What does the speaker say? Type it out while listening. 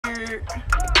So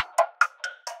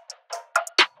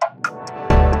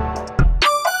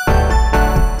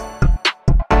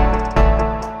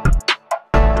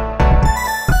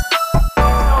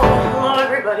hello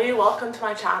everybody, welcome to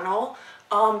my channel.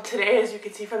 Today, as you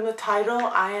can see from the title,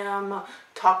 I am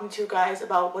talking to you guys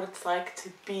about what it's like to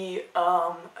be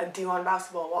a D1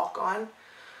 basketball walk-on.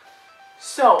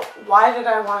 So why did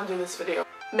I want to do this video?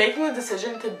 Making the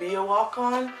decision to be a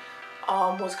walk-on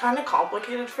was kind of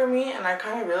complicated for me, and I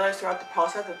kind of realized throughout the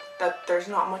process that there's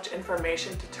not much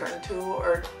information to turn to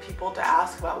or people to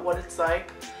ask about what it's like,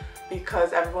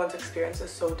 because everyone's experience is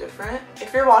so different.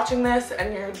 If you're watching this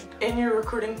and you're in your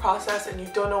recruiting process and you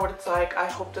don't know what it's like, I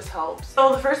hope this helps.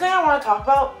 So the first thing I want to talk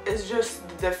about is just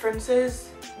the differences,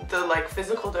 the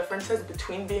physical differences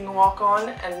between being a walk-on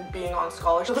and being on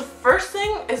scholarship. So the first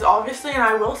thing is obviously, and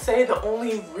I will say the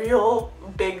only real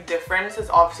big difference is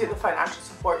obviously the financial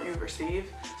support you receive.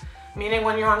 Meaning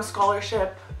when you're on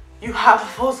scholarship, you have a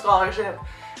full scholarship,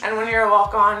 and when you're a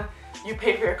walk-on, you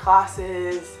pay for your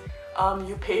classes,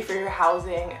 you pay for your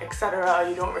housing, etc.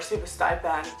 You don't receive a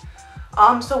stipend.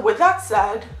 So with that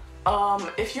said,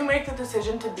 if you make the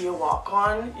decision to be a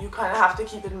walk-on, you kind of have to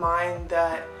keep in mind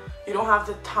that you don't have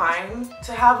the time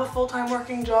to have a full-time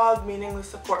working job, meaning the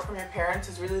support from your parents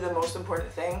is really the most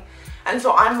important thing. And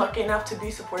so I'm lucky enough to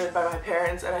be supported by my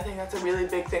parents, and I think that's a really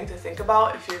big thing to think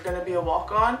about if you're going to be a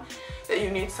walk-on, that you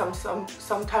need some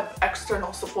type of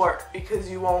external support, because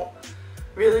you won't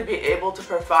really be able to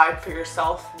provide for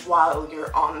yourself while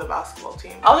you're on the basketball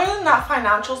team. Other than that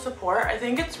financial support, I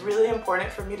think it's really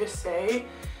important for me to say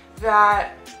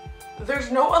that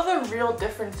there's no other real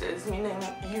differences, meaning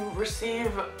you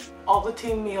receive all the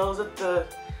team meals that the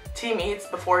team eats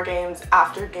before games,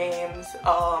 after games,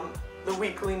 the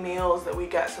weekly meals that we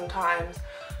get sometimes.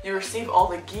 You receive all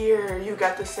the gear, you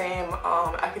get the same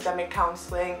academic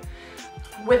counseling.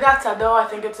 With that said though, I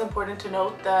think it's important to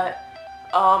note that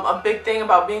a big thing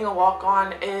about being a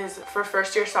walk-on is for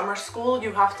first year summer school,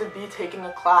 you have to be taking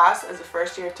a class as a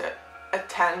first year to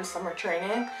attend summer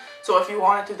training. So if you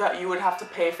wanted to do that, you would have to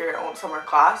pay for your own summer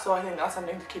class. So I think that's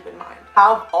something to keep in mind.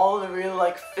 Have all the real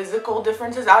physical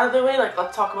differences out of the way.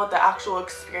 Let's talk about the actual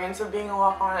experience of being a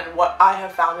walk-on and what I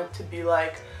have found it to be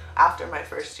like after my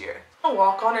first year. A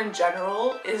walk-on in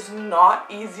general is not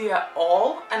easy at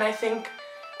all, and I think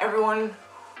everyone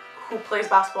who plays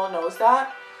basketball knows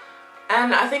that.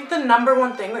 And I think the number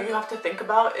one thing that you have to think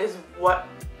about is what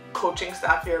coaching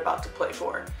staff you're about to play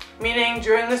for. Meaning,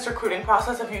 during this recruiting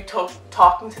process, if you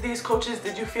talking to these coaches,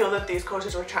 did you feel that these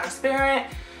coaches were transparent?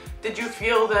 Did you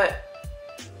feel that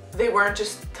they weren't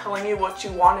just telling you what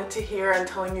you wanted to hear and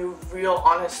telling you real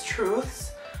honest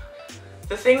truths?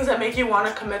 The things that make you want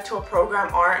to commit to a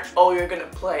program aren't, oh, you're gonna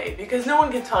play, because no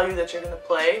one can tell you that you're gonna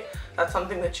play. That's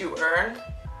something that you earn.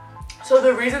 So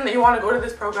the reason that you want to go to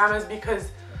this program is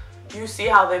because you see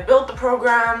how they built the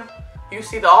program, you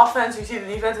see the offense, you see the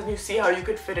defense, and you see how you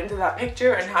could fit into that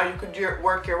picture and how you could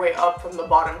work your way up from the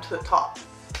bottom to the top.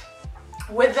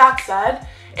 With that said,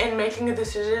 in making a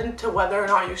decision to whether or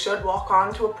not you should walk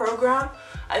on to a program,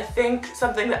 I think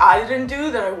something that I didn't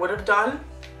do that I would have done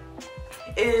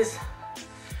is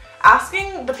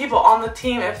asking the people on the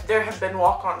team if there have been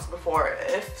walk-ons before.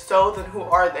 If so, then who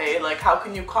are they? How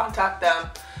can you contact them?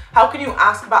 How can you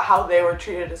ask about how they were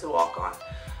treated as a walk-on?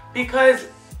 Because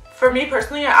for me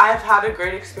personally, I've had a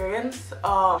great experience,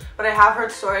 but I have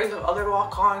heard stories of other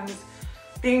walk-ons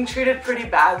being treated pretty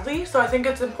badly. So I think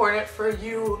it's important for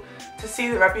you to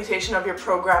see the reputation of your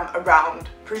program around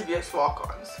previous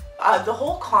walk-ons. The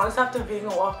whole concept of being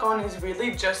a walk-on is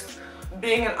really just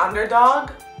being an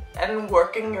underdog and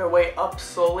working your way up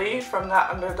slowly from that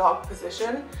underdog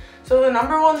position. So the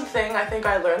number one thing I think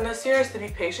I learned this year is to be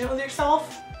patient with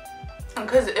yourself,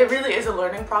 because it really is a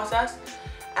learning process.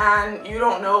 And you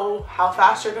don't know how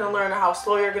fast you're going to learn or how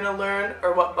slow you're going to learn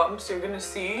or what bumps you're going to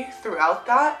see throughout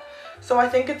that. So I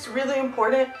think it's really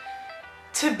important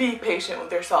to be patient with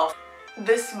yourself.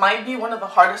 This might be one of the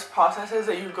hardest processes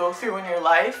that you go through in your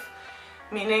life,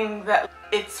 meaning that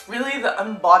it's really the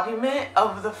embodiment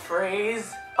of the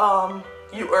phrase,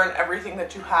 you earn everything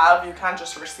that you have, you can't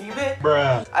just receive it.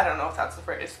 Bruh. I don't know if that's the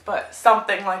phrase, but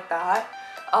something like that.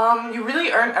 You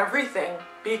really earn everything,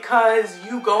 because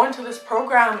you go into this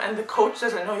program and the coach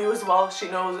doesn't know you as well as she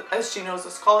knows the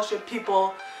scholarship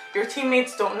people. Your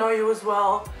teammates don't know you as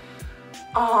well.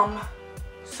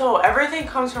 So everything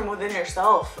comes from within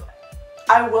yourself.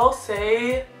 I will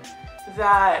say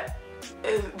that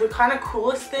the kind of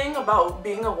coolest thing about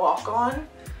being a walk-on,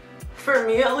 for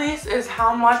me at least, is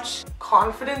how much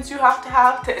confidence you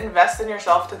have to invest in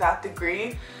yourself to that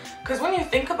degree. Because when you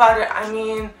think about it, I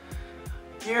mean,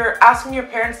 You're asking your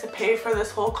parents to pay for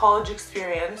this whole college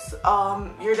experience.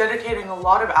 You're dedicating a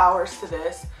lot of hours to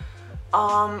this.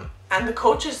 And the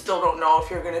coaches still don't know if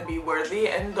you're going to be worthy,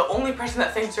 and the only person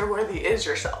that thinks you're worthy is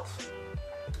yourself.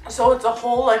 So it's a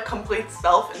whole like complete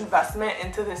self-investment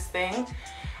into this thing,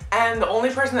 and the only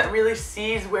person that really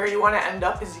sees where you want to end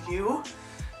up is you.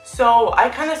 So I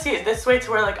kind of see it this way, to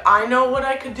where like I know what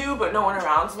I could do, but no one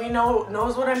around me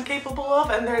knows what I'm capable of,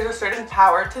 and there's a certain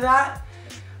power to that.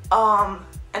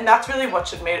 And that's really what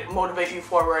should motivate you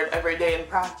forward every day in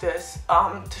practice,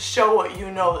 to show what you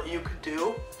know that you could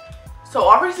do. So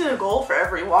obviously the goal for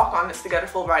every walk-on is to get a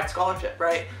full ride scholarship,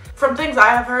 right? From things I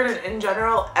have heard, and in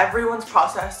general, everyone's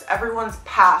process, everyone's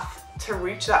path to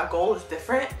reach that goal is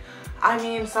different. I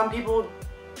mean, some people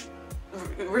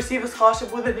receive a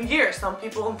scholarship within a year, some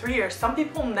people in 3 years, some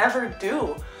people never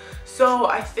do. So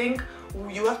I think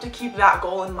you have to keep that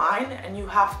goal in mind, and you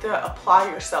have to apply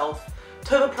yourself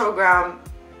to the program,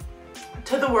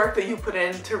 to the work that you put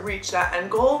in to reach that end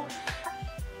goal.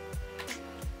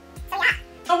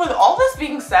 So with all this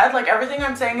being said, like everything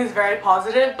I'm saying is very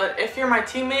positive, but if you're my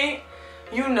teammate,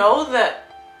 you know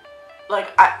that like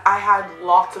I had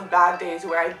lots of bad days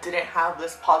where I didn't have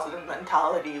this positive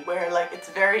mentality, where like it's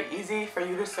very easy for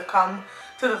you to succumb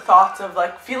to the thoughts of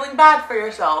like feeling bad for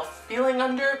yourself, feeling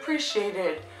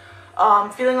underappreciated,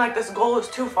 feeling like this goal is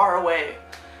too far away.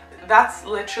 That's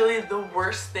literally the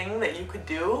worst thing that you could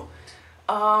do.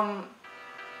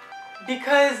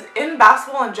 Because in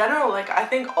basketball in general, like I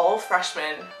think all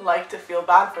freshmen like to feel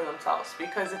bad for themselves,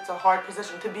 because it's a hard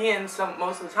position to be in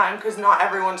most of the time, because not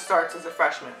everyone starts as a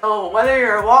freshman. So whether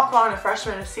you're a walk-on, a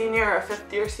freshman, a senior, or a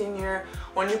fifth-year senior,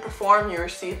 when you perform, you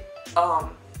receive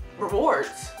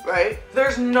rewards, right?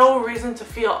 There's no reason to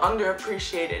feel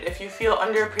underappreciated. If you feel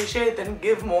underappreciated, then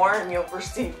give more and you'll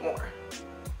receive more.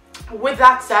 With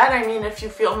that said, I mean, if you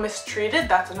feel mistreated,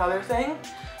 that's another thing.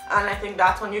 And I think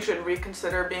that's when you should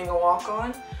reconsider being a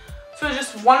walk-on. So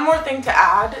just one more thing to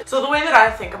add. So the way that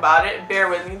I think about it, bear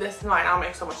with me, this might not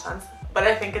make so much sense, but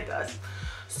I think it does.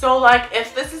 So like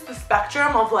if this is the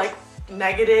spectrum of like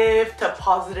negative to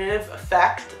positive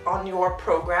effect on your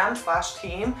program /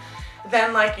 team,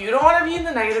 then like you don't want to be in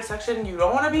the negative section, you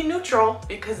don't want to be neutral,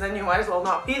 because then you might as well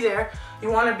not be there. You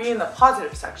want to be in the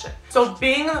positive section. So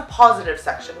being in the positive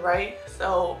section, right?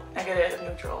 So negative,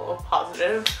 neutral,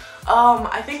 positive.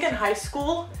 I think in high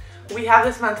school, we have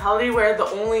this mentality where the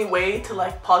only way to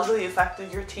like positively affect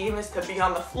your team is to be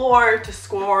on the floor, to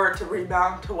score, to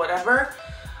rebound, to whatever.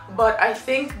 But I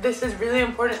think this is really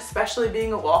important, especially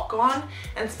being a walk-on,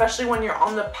 and especially when you're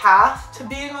on the path to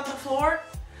being on the floor.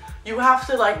 You have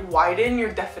to like widen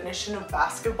your definition of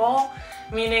basketball,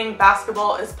 meaning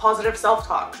basketball is positive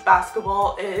self-talk.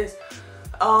 Basketball is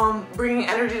bringing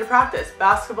energy to practice.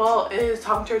 Basketball is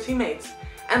talking to your teammates.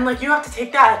 And like you have to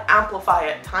take that and amplify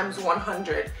it times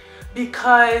 100,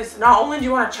 because not only do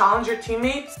you want to challenge your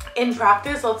teammates in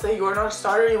practice, let's say you're not a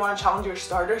starter, you want to challenge your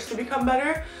starters to become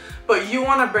better, but you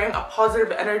want to bring a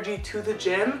positive energy to the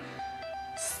gym,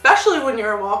 especially when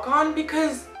you're a walk-on,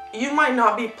 because you might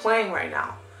not be playing right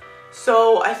now.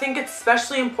 So I think it's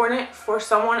especially important for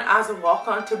someone as a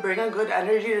walk-on to bring a good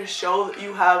energy to show that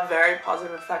you have very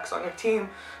positive effects on your team.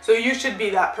 So you should be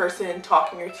that person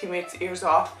talking your teammates' ears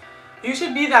off. You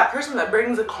should be that person that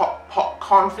brings a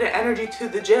confident energy to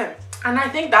the gym. And I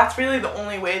think that's really the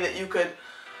only way that you could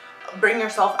bring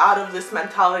yourself out of this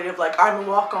mentality of like, I'm a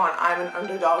walk-on, I'm an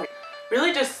underdog.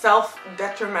 Really just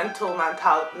self-detrimental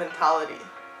mentality.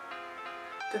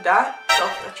 Did that?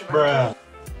 Self-detrimental.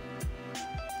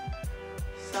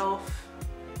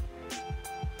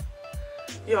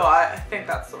 I think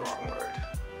that's the wrong word.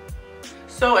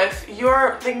 So if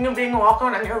you're thinking of being a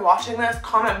walk-on and you're watching this,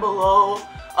 comment below.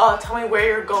 Tell me where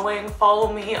you're going,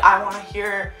 follow me. I want to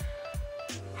hear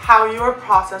how your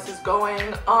process is going.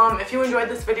 If you enjoyed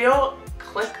this video,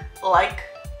 click like.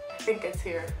 I think it's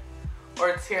here. Or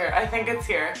it's here. I think it's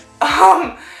here.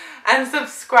 And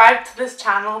subscribe to this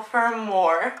channel for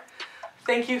more.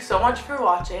 Thank you so much for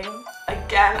watching.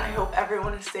 Again, I hope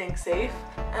everyone is staying safe.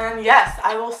 And yes,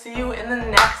 I will see you in the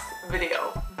next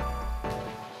video.